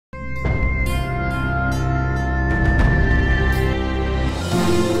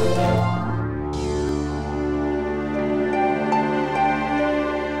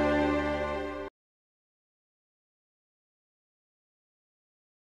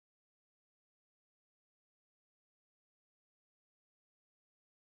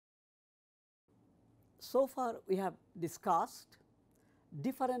So far we have discussed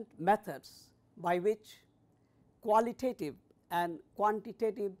different methods by which qualitative and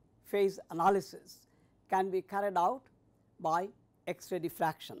quantitative phase analysis can be carried out by X-ray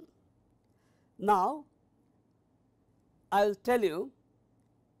diffraction. Now, I will tell you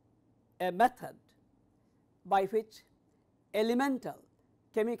a method by which elemental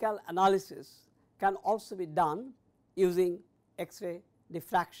chemical analysis can also be done using X-ray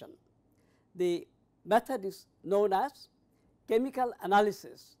diffraction. The method is known as chemical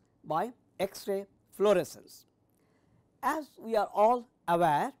analysis by X-ray fluorescence. As we are all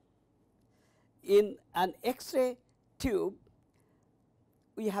aware, in an X-ray tube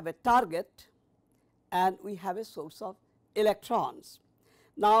we have a target and we have a source of electrons.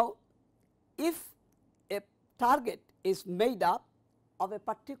 Now, if a target is made up of a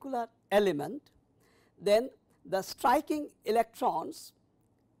particular element, then the striking electrons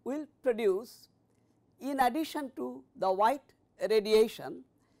will produce, in addition to the white radiation,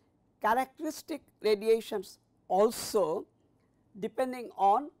 characteristic radiations also depending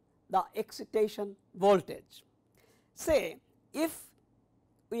on the excitation voltage. Say if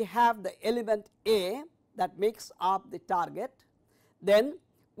we have the element A that makes up the target, then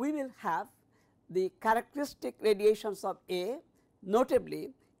we will have the characteristic radiations of A,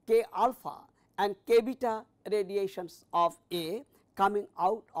 notably K alpha and K beta radiations of A coming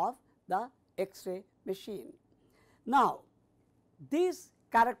out of the X-ray machine. Now, these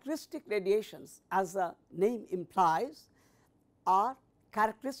characteristic radiations, as the name implies, are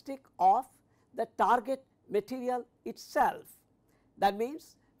characteristic of the target material itself. That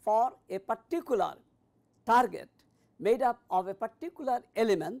means, for a particular target made up of a particular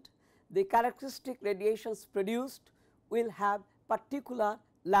element, the characteristic radiations produced will have particular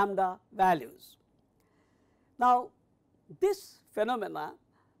lambda values. Now, this phenomena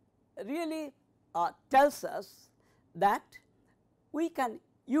really tells us that we can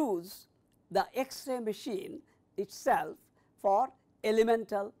use the X-ray machine itself for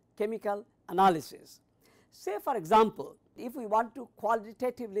elemental chemical analysis. Say for example, if we want to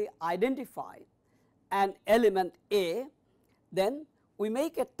qualitatively identify an element A, then we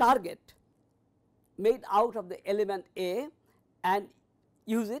make a target made out of the element A and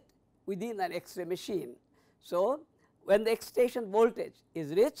use it within an X-ray machine. So, when the excitation voltage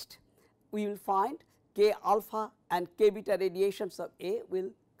is reached, we will find K alpha and K beta radiations of A will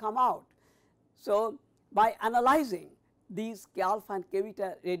come out. So, by analyzing these K alpha and K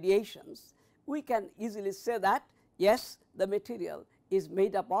beta radiations, we can easily say that yes, the material is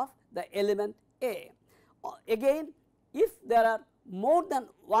made up of the element A. Again, if there are more than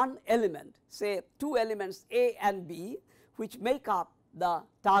one element, say two elements A and B, which make up the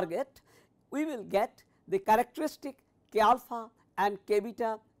target, we will get the characteristic K alpha and K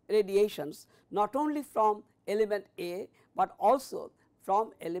beta radiations not only from element A, but also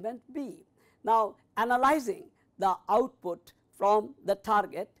from element B. Now, analyzing the output from the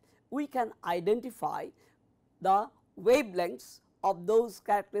target, we can identify the wavelengths of those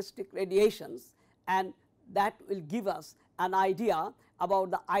characteristic radiations, and that will give us an idea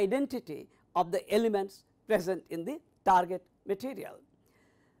about the identity of the elements present in the target material.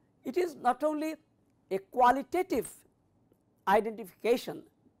 It is not only a qualitative identification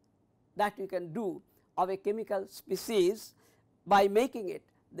that you can do of a chemical species by making it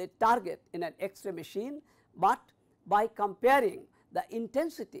the target in an X-ray machine, but by comparing the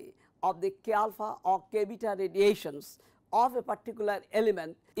intensity of the K alpha or K beta radiations of a particular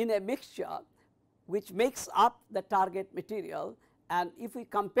element in a mixture which makes up the target material, and if we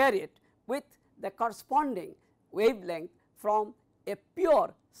compare it with the corresponding wavelength from a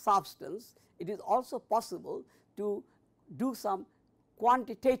pure substance, it is also possible to do some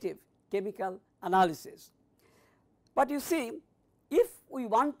quantitative chemical analysis. But you see, if we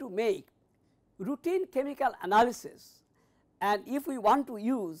want to make routine chemical analysis and if we want to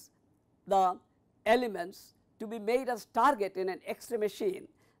use the elements to be made as target in an X-ray machine,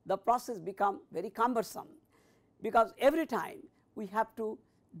 the process becomes very cumbersome, because every time we have to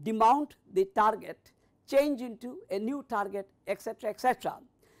demount the target, change into a new target, etc., etc.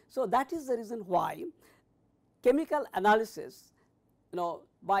 So, that is the reason why chemical analysis,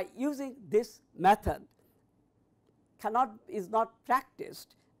 by using this method is not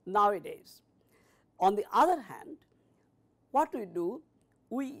practiced nowadays. On the other hand, what we do,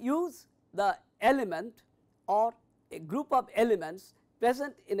 we use the element or a group of elements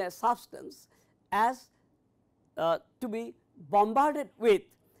present in a substance as to be bombarded with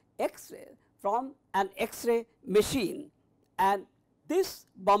X-ray from an X-ray machine, and this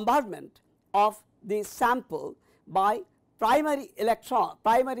bombardment of the sample by primary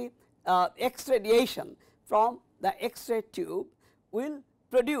X radiation from the X-ray tube will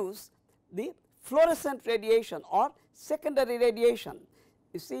produce the fluorescent radiation or secondary radiation.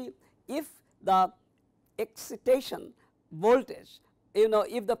 You see, if the excitation voltage,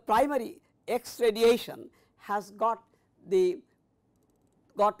 if the primary X radiation has got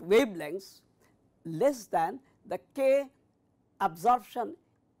wavelengths less than the K absorption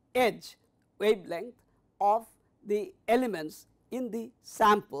edge wavelength of the elements in the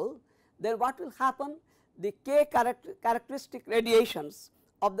sample, then what will happen? The K characteristic radiations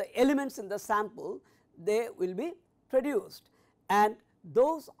of the elements in the sample, they will be produced, and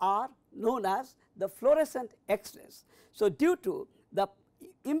those are known as the fluorescent X-rays. So, due to the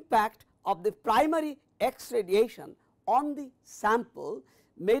impact of the primary X radiation on the sample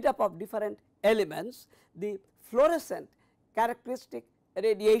made up of different elements, the fluorescent characteristic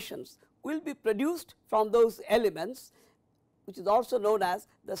radiations will be produced from those elements, which is also known as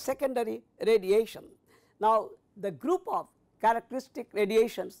the secondary radiation. Now, the group of characteristic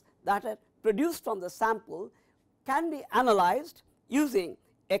radiations that are produced from the sample can be analyzed using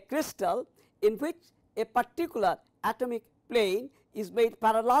a crystal in which a particular atomic plane is made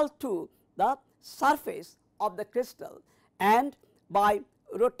parallel to the surface of the crystal, and by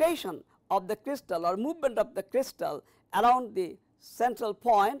rotation of the crystal or movement of the crystal around the central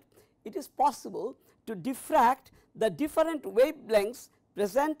point, it is possible to diffract the different wavelengths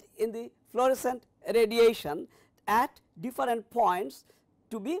present in the fluorescent radiation at different points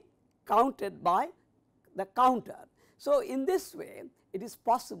to be counted by the counter. So, in this way it is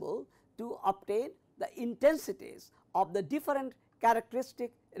possible to obtain the intensities of the different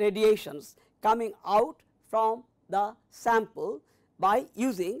characteristic radiations coming out from the sample by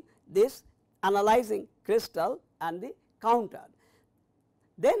using this analyzing crystal and the counter.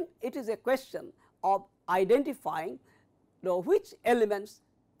 Then it is a question of identifying which elements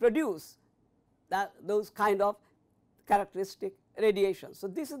produce those kind of characteristic radiations. So,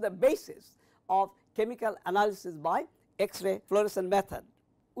 this is the basis of chemical analysis by X-ray fluorescence method.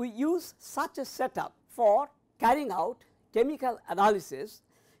 We use such a setup for carrying out chemical analysis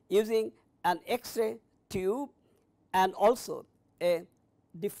using an X-ray tube and also a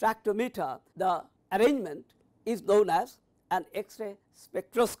diffractometer. The arrangement is known as an X-ray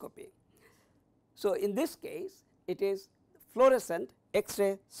spectroscopy. So, in this case it is fluorescent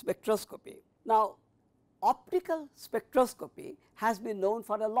X-ray spectroscopy. Now, optical spectroscopy has been known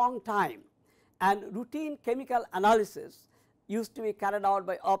for a long time, and routine chemical analysis used to be carried out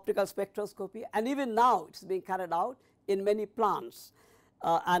by optical spectroscopy, and even now it is being carried out in many plants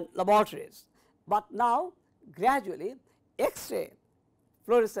and laboratories. But now gradually X-ray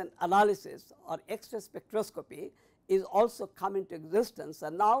fluorescent analysis or X-ray spectroscopy is also come into existence,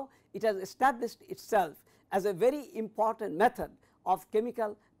 and now it has established itself as a very important method of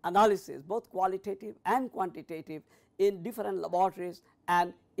chemical analysis, both qualitative and quantitative, in different laboratories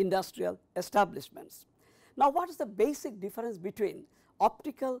and industrial establishments. Now, what is the basic difference between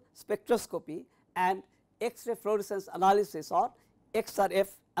optical spectroscopy and X-ray fluorescence analysis or XRF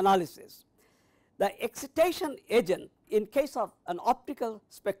analysis? The excitation agent in case of an optical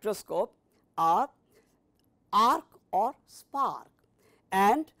spectroscope are arc or spark,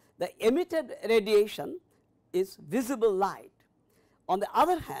 and the emitted radiation is visible light. On the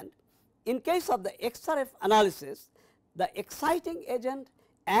other hand, in case of the XRF analysis, the exciting agent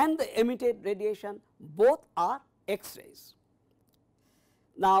and the emitted radiation both are X-rays.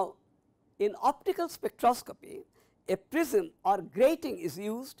 Now, in optical spectroscopy, a prism or grating is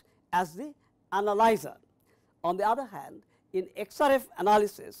used as the analyzer. On the other hand, in XRF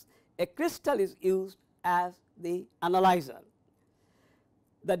analysis, a crystal is used as the analyzer.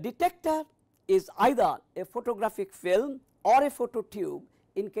 The detector is either a photographic film or a phototube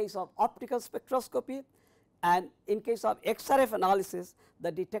in case of optical spectroscopy, and in case of XRF analysis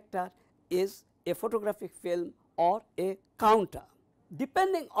the detector is a photographic film or a counter.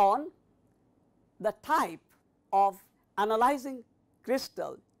 Depending on the type of analyzing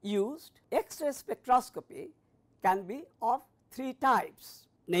crystal used, X-ray spectroscopy can be of three types,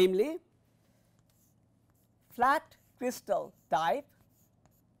 namely flat crystal type,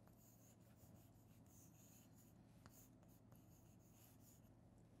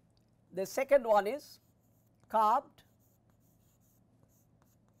 the second one is curved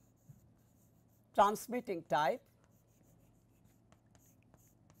transmitting type,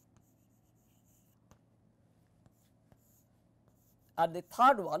 and the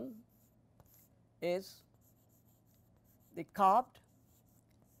third one is the curved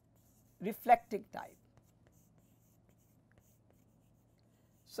reflecting type.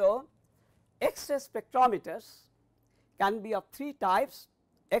 So, X-ray spectrometers can be of three types,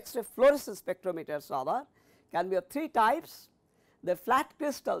 X-ray fluorescence spectrometers rather can be of three types: the flat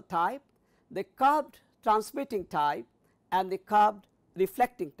crystal type, the curved transmitting type, and the curved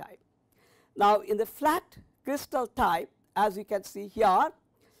reflecting type. Now, in the flat crystal type, as you can see here,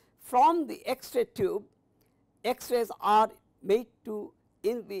 from the X-ray tube, X-rays are made to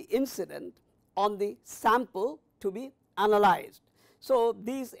be incident on the sample to be analyzed. So,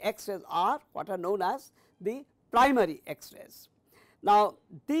 these X-rays are what are known as the primary X-rays. Now,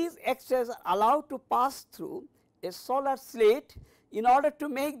 these X-rays are allowed to pass through a solar slit in order to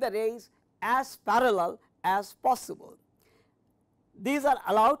make the rays as parallel as possible. These are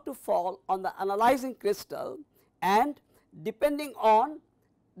allowed to fall on the analyzing crystal, and depending on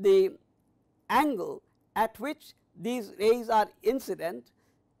the angle at which these rays are incident,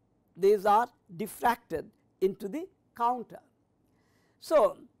 these are diffracted into the counter.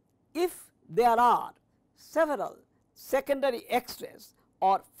 So, if there are several secondary X-rays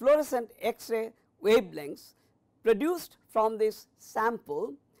or fluorescent X-ray wavelengths produced from this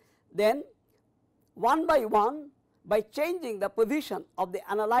sample, then one by one, by changing the position of the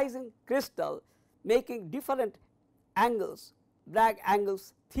analyzing crystal, making different angles, Bragg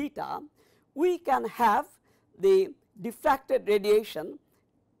angles theta, we can have the diffracted radiation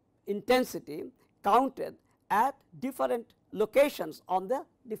intensity counted at different locations on the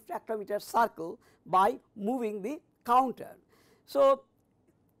diffractometer circle by moving the counter. So,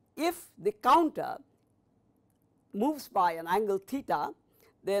 if the counter moves by an angle theta,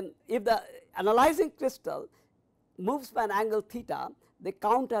 then if the analyzing crystal moves by an angle theta, the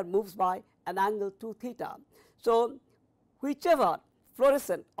counter moves by an angle 2 theta. So, whichever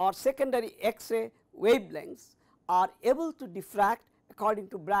fluorescent or secondary X-ray wavelengths are able to diffract according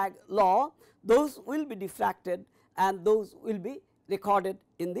to Bragg law, those will be diffracted and those will be recorded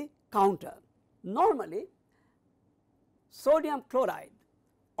in the counter. Normally, sodium chloride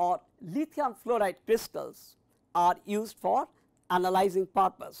or lithium fluoride crystals are used for analyzing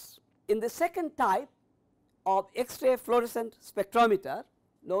purpose. In the second type of X-ray fluorescent spectrometer,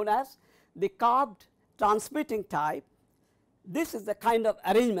 known as the curved transmitting type, this is the kind of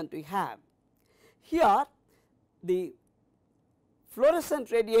arrangement we have. Here, the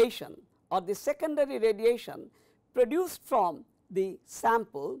fluorescent radiation or the secondary radiation produced from the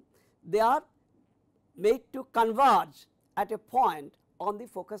sample, they are made to converge at a point on the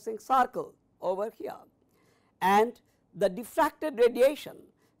focusing circle over here, and the diffracted radiation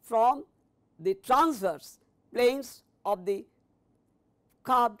from the transverse planes of the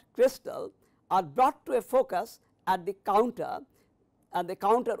curved crystal are brought to a focus at the counter, and the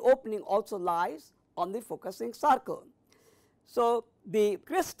counter opening also lies on the focusing circle. So, the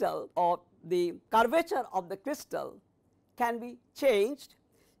crystal or the curvature of the crystal can be changed,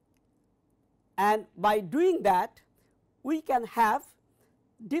 and by doing that we can have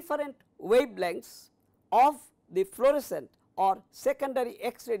different wavelengths of the fluorescent or secondary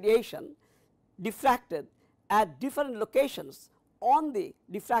X radiation diffracted at different locations on the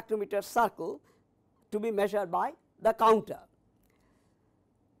diffractometer circle to be measured by the counter.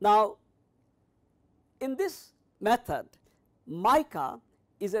 Now, in this method, mica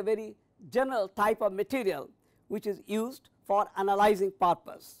is a very general type of material which is used for analyzing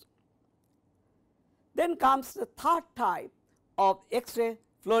purpose. Then comes the third type of X-ray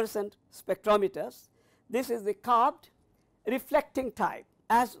fluorescent spectrometers. This is the curved reflecting type.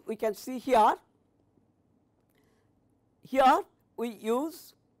 As we can see here, we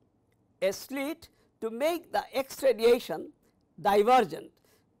use a slit to make the X radiation divergent,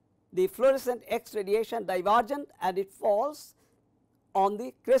 the fluorescent X radiation divergent, and it falls on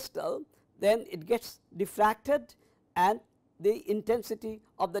the crystal, then it gets diffracted and the intensity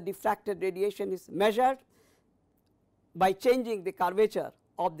of the diffracted radiation is measured. By changing the curvature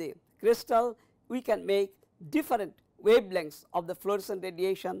of the crystal, we can make different wavelengths of the fluorescent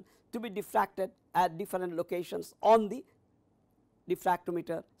radiation to be diffracted at different locations on the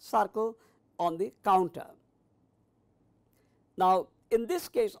diffractometer circle on the counter. Now, in this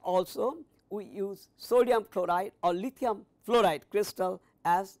case also we use sodium chloride or lithium fluoride crystal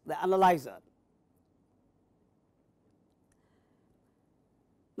as the analyzer.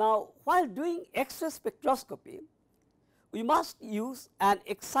 Now, while doing X-ray spectroscopy, we must use an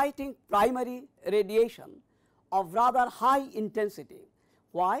exciting primary radiation of rather high intensity.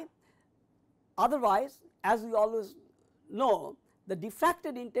 Why? Otherwise, as we always know, the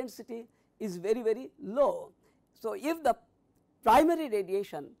diffracted intensity is very, very low. So, if the primary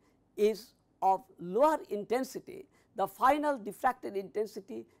radiation is of lower intensity, the final diffracted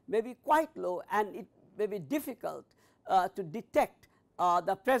intensity may be quite low and it may be difficult to detect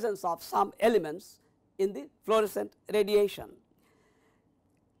the presence of some elements in the fluorescent radiation.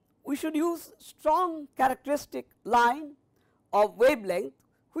 we should use strong characteristic line of wavelength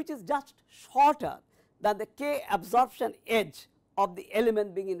which is just shorter than the K absorption edge of the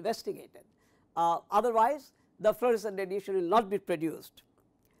element being investigated. Otherwise, the fluorescent radiation will not be produced.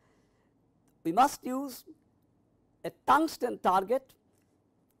 We must use a tungsten target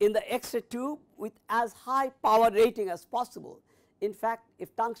in the X-ray tube with as high power rating as possible. In fact,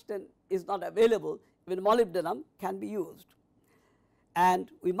 if tungsten is not available, even molybdenum can be used. And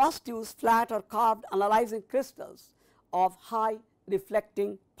we must use flat or carved analyzing crystals of high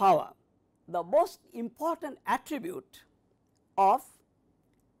reflecting power. The most important attribute of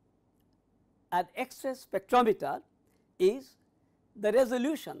an X-ray spectrometer is the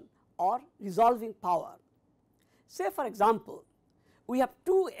resolution or resolving power. Say for example, we have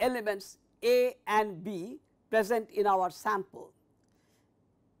two elements A and B present in our sample.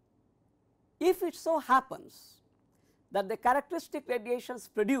 If it so happens that the characteristic radiations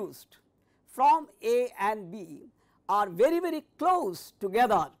produced from A and B are very, very close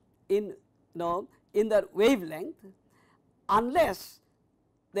together in their wavelength, unless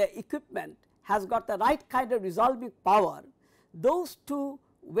the equipment has got the right kind of resolving power, those two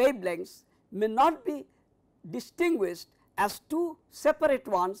wavelengths may not be distinguished as two separate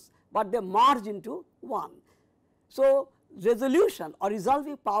ones, but they merge into one. So, resolution or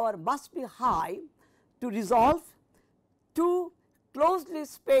resolving power must be high to resolve two closely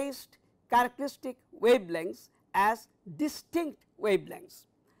spaced characteristic wavelengths as distinct wavelengths.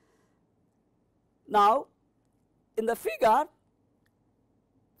 Now, in the figure,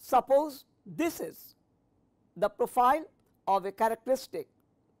 suppose this is the profile of a characteristic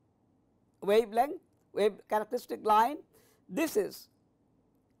wavelength, characteristic line. This is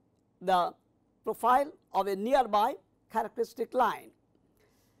the profile of a nearby characteristic line.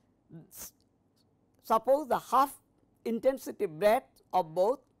 Suppose the half intensity breadth of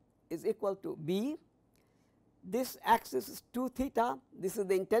both is equal to B. This axis is 2 theta, this is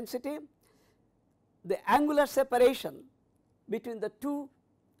the intensity. The angular separation between the two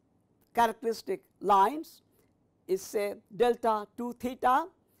characteristic lines is say delta 2 theta,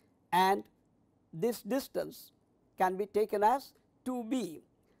 and this distance can be taken as 2b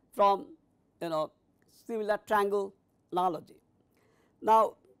from similar triangle analogy.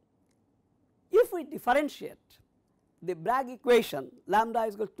 Now, if we differentiate the Bragg equation lambda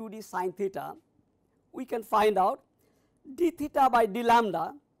is equal to 2d sin theta, we can find out d theta by d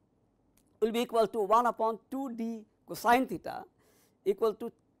lambda will be equal to 1 upon 2d cosine theta equal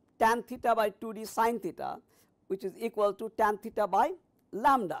to tan theta by 2d sin theta, which is equal to tan theta by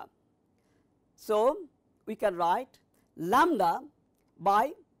lambda. So, we can write lambda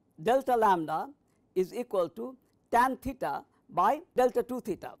by delta lambda is equal to tan theta by delta 2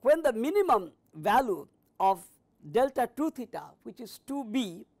 theta. When the minimum value of delta 2 theta, which is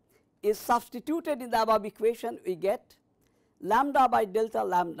 2b, is substituted in the above equation, we get lambda by delta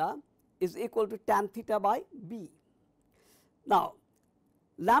lambda is equal to tan theta by b. Now,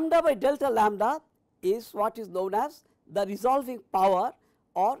 lambda by delta lambda is what is known as the resolving power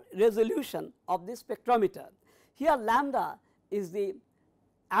or resolution of the spectrometer. Here lambda is the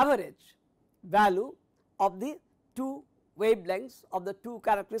average value of the two wavelengths of the two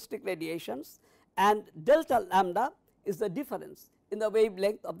characteristic radiations, and delta lambda is the difference in the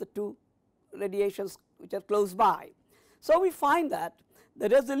wavelength of the two radiations which are close by. So, we find that the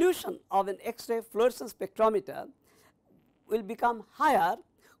resolution of an X-ray fluorescence spectrometer will become higher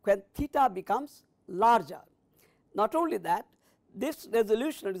when theta becomes larger. Not only that, this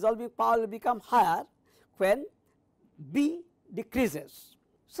resolution resolving power will become higher when B decreases.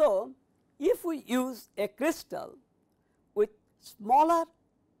 So, if we use a crystal with smaller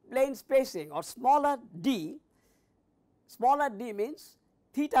plane spacing or smaller d means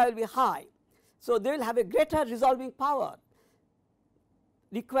theta will be high. So, they will have a greater resolving power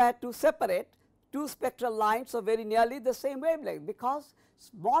required to separate two spectral lines of very nearly the same wavelength, because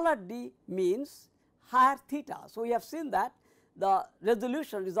smaller d means higher theta. So, we have seen that the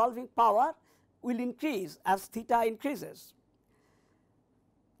resolution resolving power will increase as theta increases.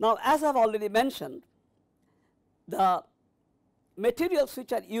 Now, as I have already mentioned, the materials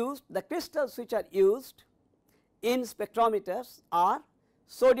which are used, the crystals which are used in spectrometers are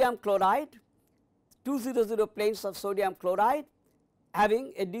sodium chloride, 200 planes of sodium chloride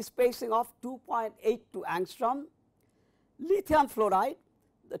having a d spacing of 2.82 angstrom, lithium fluoride,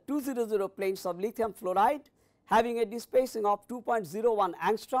 the 200 planes of lithium fluoride having a d spacing of 2.01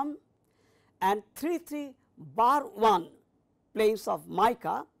 angstrom, and 33 bar 1 planes of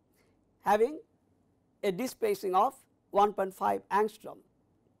mica having a d spacing of 1.5 angstrom.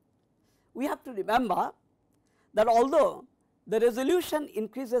 We have to remember that although the resolution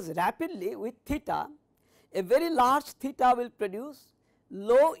increases rapidly with theta, a very large theta will produce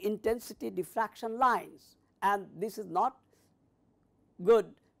low intensity diffraction lines, and this is not good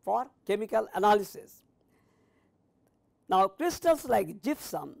for chemical analysis. Now, crystals like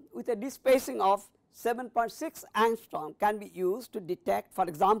gypsum with a despacing of 7.6 angstrom can be used to detect, for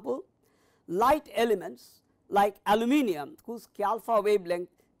example, light elements like aluminium whose K alpha wavelength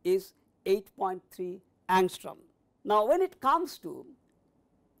is 8.3 angstrom. Now, when it comes to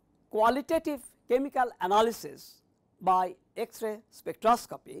qualitative chemical analysis by X-ray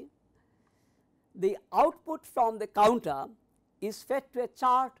spectroscopy, the output from the counter is fed to a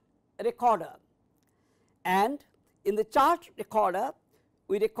chart recorder, and in the chart recorder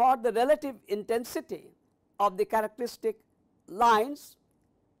we record the relative intensity of the characteristic lines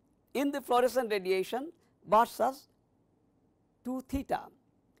in the fluorescent radiation versus 2 theta.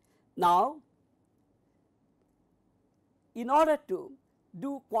 Now, in order to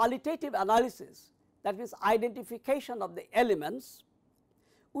do qualitative analysis, that means identification of the elements,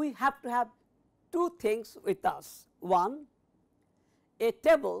 we have to have two things with us. One, a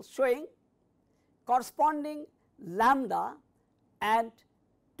table showing corresponding lambda and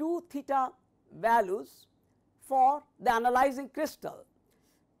 2 theta values for the analyzing crystal.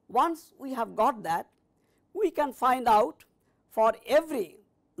 Once we have got that, we can find out for every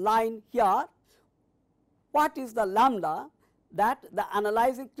line here what is the lambda that the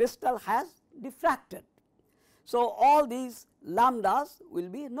analyzing crystal has diffracted. So, all these lambdas will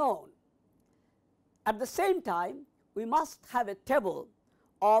be known. At the same time, we must have a table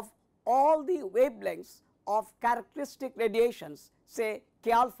of all the wavelengths of characteristic radiations, say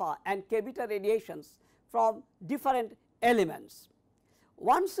K alpha and K beta radiations from different elements.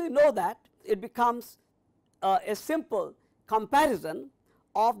 Once we know that, it becomes a simple comparison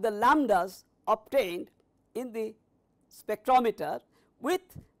of the lambdas obtained in the spectrometer with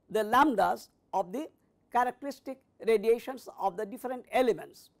the lambdas of the characteristic radiations of the different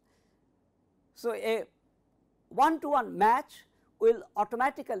elements. So, a one-to-one match will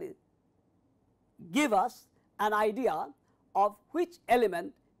automatically give us an idea of which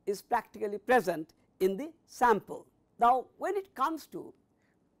element is practically present in the sample. Now, when it comes to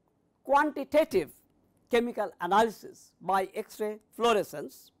quantitative chemical analysis by X-ray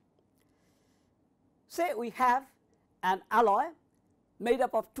fluorescence, say we have an alloy made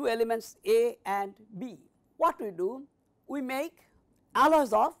up of two elements A and B. What we do? We make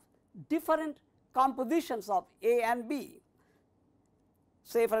alloys of different compositions of A and B.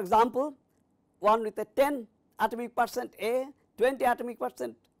 Say for example, one with a 10 atomic percent A, 20 atomic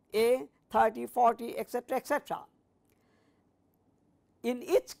percent A, 30, 40, etc., etc. In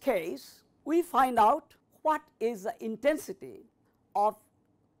each case, we find out what is the intensity of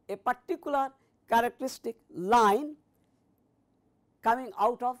a particular characteristic line coming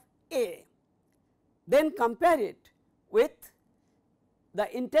out of A, then compare it with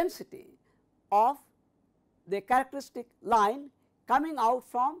the intensity of the characteristic line coming out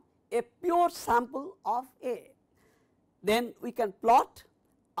from a pure sample of A. Then we can plot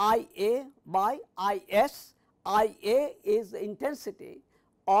I A by I S. I A is the intensity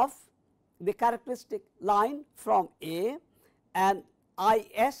of the characteristic line from A, and I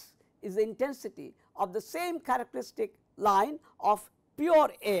S is the intensity of the same characteristic line of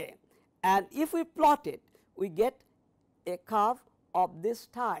pure A, and if we plot it, we get a curve of this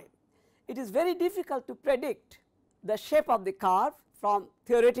type. It is very difficult to predict the shape of the curve from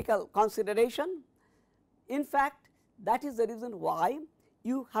theoretical consideration. In fact, that is the reason why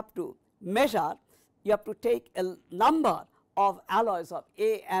you have to measure, you have to take a number of alloys of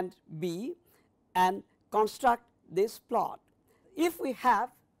A and B and construct this plot. If we have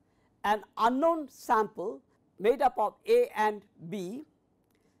an unknown sample made up of A and B,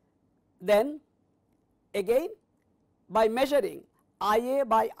 then again by measuring IA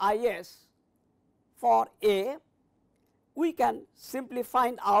by IS for A, we can simply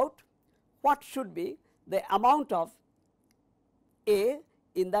find out what should be the amount of A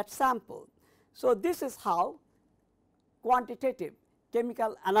in that sample. So, this is how quantitative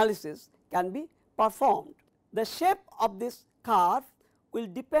chemical analysis can be performed. The shape of this curve will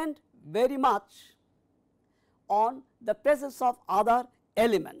depend very much on the presence of other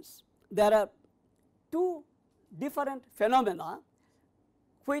elements. There are two different phenomena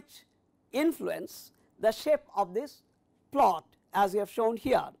which influence the shape of this plot as we have shown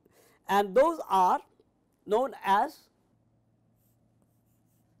here, and those are known as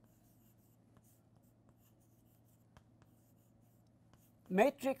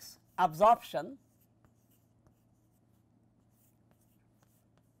matrix absorption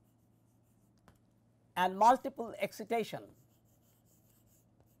and multiple excitation.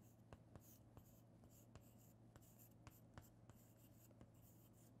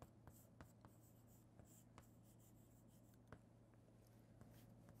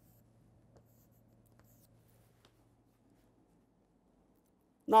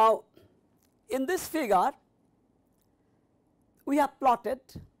 Now, in this figure we have plotted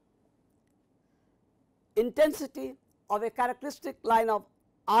intensity of a characteristic line of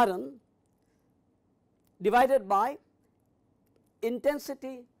iron divided by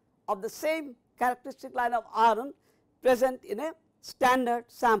intensity of the same characteristic line of iron present in a standard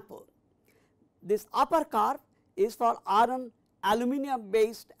sample. This upper curve is for iron aluminum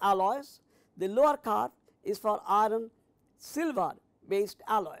based alloys, the lower curve is for iron silver based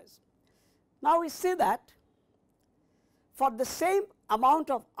alloys. Now, we see that for the same amount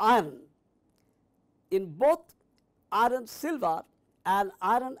of iron in both iron silver and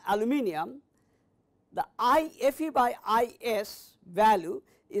iron aluminum, the Fe by Is value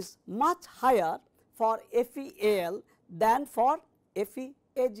is much higher for FeAl than for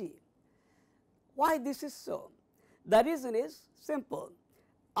FeAg. Why this is so? The reason is simple.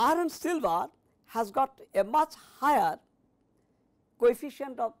 Iron silver has got a much higher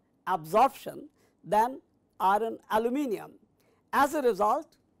coefficient of absorption than iron aluminum. As a result,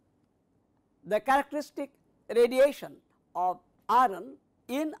 the characteristic radiation of iron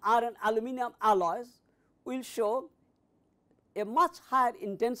in iron aluminum alloys will show a much higher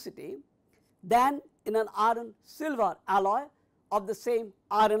intensity than in an iron silver alloy of the same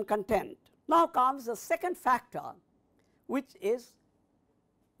iron content. Now comes the second factor, which is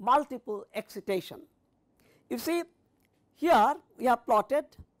multiple excitation. You see, here we have plotted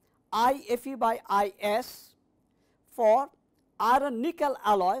Fe by Is for iron nickel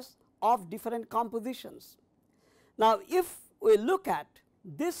alloys of different compositions. Now, if we look at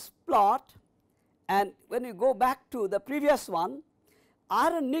this plot and when we go back to the previous one,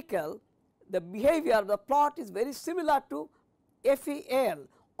 iron nickel, the behavior of the plot is very similar to FeAl,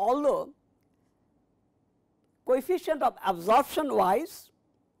 although coefficient of absorption wise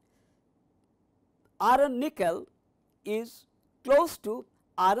iron nickel is close to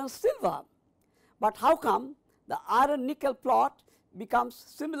iron silver. But how come the iron nickel plot becomes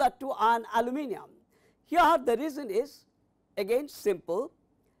similar to iron aluminum? Here the reason is again simple.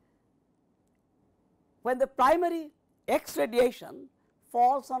 When the primary X radiation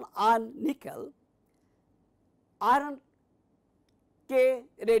falls on iron nickel, iron K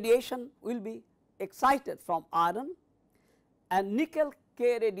radiation will be excited from iron and nickel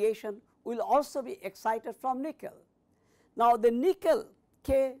K radiation will also be excited from nickel. Now, the nickel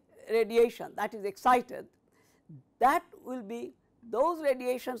K radiation that is excited, that will be, those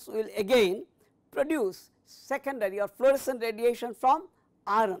radiations will again produce secondary or fluorescent radiation from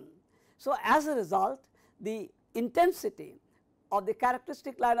iron. So, as a result, the intensity of the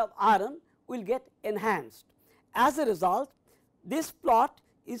characteristic line of iron will get enhanced. As a result, this plot,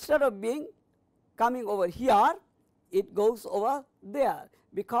 instead of being coming over here, it goes over there,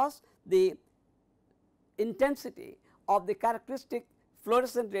 because the intensity of the characteristic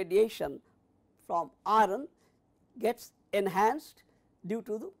fluorescent radiation from iron gets enhanced due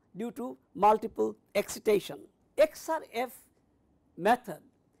to multiple excitation. XRF method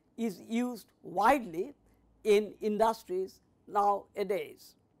is used widely in industries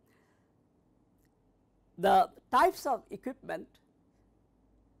nowadays. The types of equipment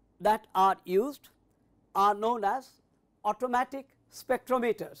that are used are known as automatic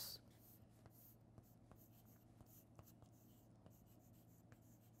spectrometers.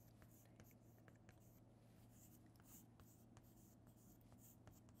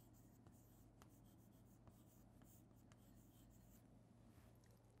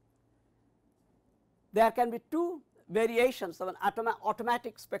 There can be two variations of an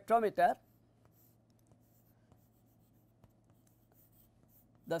automatic spectrometer.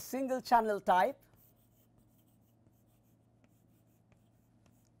 The single channel type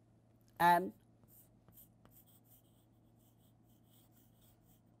and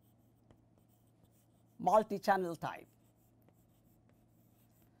multi-channel type.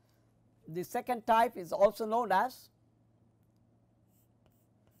 The second type is also known as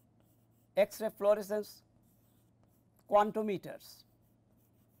X-ray fluorescence quantometers.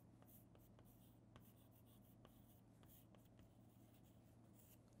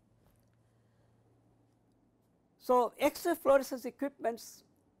 So, X-ray fluorescence equipments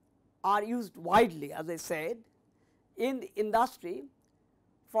are used widely, as I said, in the industry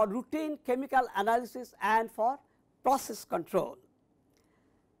for routine chemical analysis and for process control.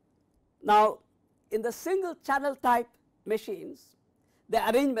 Now, in the single channel type machines, the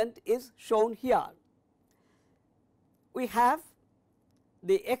arrangement is shown here. We have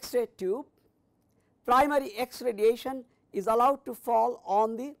the X-ray tube. Primary X radiation is allowed to fall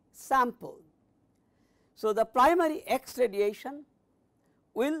on the sample. So, the primary X radiation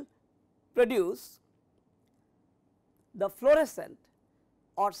will produce the fluorescent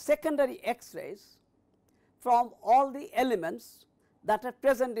or secondary X-rays from all the elements that are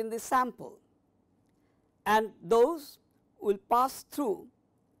present in the sample, and those will pass through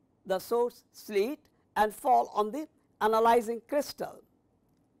the source slit and fall on the analyzing crystal.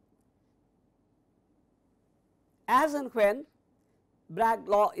 As and when Bragg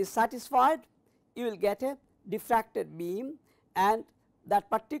law is satisfied, you will get a diffracted beam, and that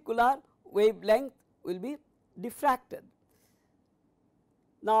particular wavelength will be diffracted.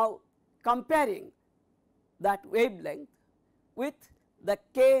 Now, comparing that wavelength with the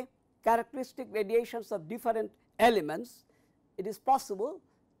k characteristic radiations of different elements, it is possible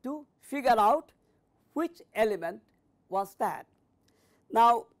to figure out which element was that.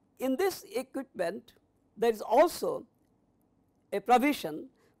 Now, in this equipment, there is also a provision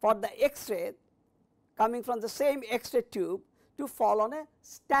for the X-ray coming from the same X-ray tube to fall on a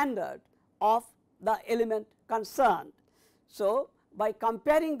standard of the element concerned. So, by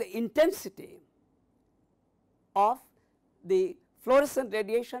comparing the intensity of the fluorescent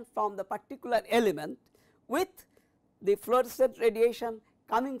radiation from the particular element with the fluorescent radiation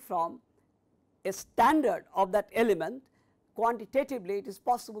coming from a standard of that element, quantitatively it is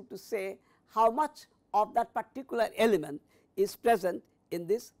possible to say how much of that particular element is present in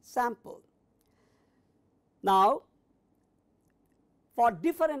this sample. Now, for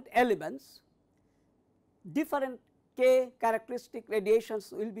different elements, different k characteristic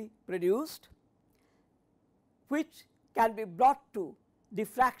radiations will be produced, which can be brought to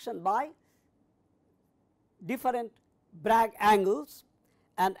diffraction by different Bragg angles,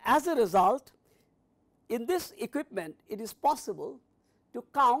 and as a result, in this equipment it is possible to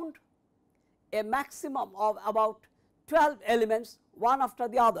count a maximum of about 12 elements one after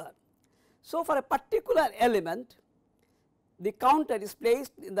the other. So, for a particular element, the counter is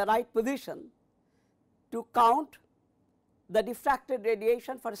placed in the right position to count the diffracted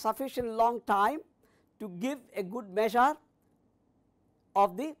radiation for a sufficiently long time to give a good measure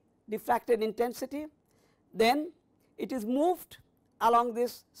of the diffracted intensity. Then it is moved along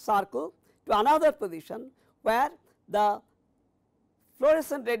this circle to another position where the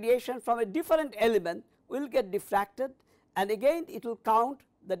fluorescent radiation from a different element will get diffracted, and again it will count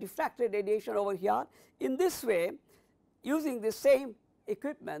the diffracted radiation over here. In this way, using the same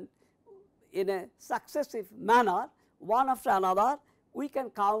equipment in a successive manner, one after another, we can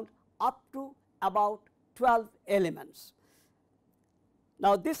count up to about 12 elements.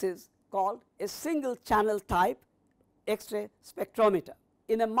 Now, this is called a single channel type X-ray spectrometer.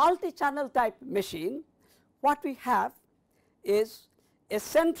 In a multi-channel type machine, what we have is a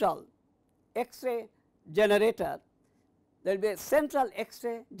central X-ray generator. There will be a central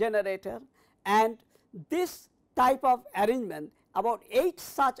X-ray generator, and this type of arrangement, about 8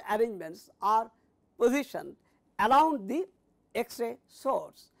 such arrangements are positioned around the X-ray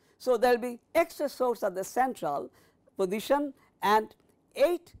source. So, there will be X-ray source at the central position and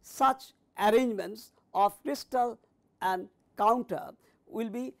 8 such arrangements of crystal and counter will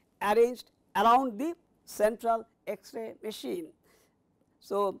be arranged around the central X-ray machine.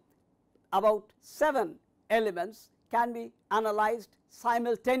 So, about 7 elements can be analyzed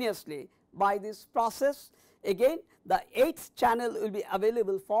simultaneously by this process. Again, the 8th channel will be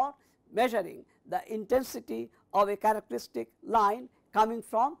available for measuring the intensity of a characteristic line coming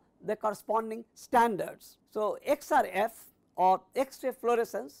from the corresponding standards. So, XRF or X-ray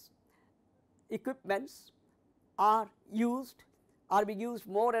fluorescence equipments are being used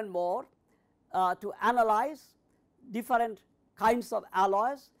more and more to analyze different kinds of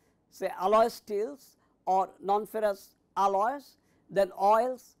alloys, say alloy steels or non-ferrous alloys, then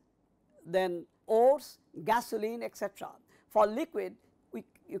oils, then ores, gasoline, etc. For liquid,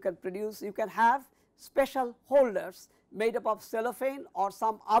 you can have special holders made up of cellophane or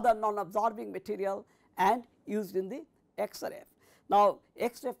some other non-absorbing material and used in the XRF. Now,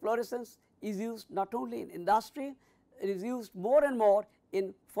 X-ray fluorescence is used not only in industry, it is used more and more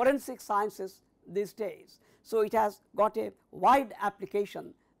in forensic sciences these days. So, it has got a wide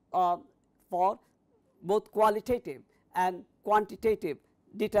application for both qualitative and quantitative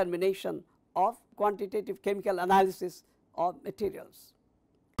determination of quantitative chemical analysis of materials.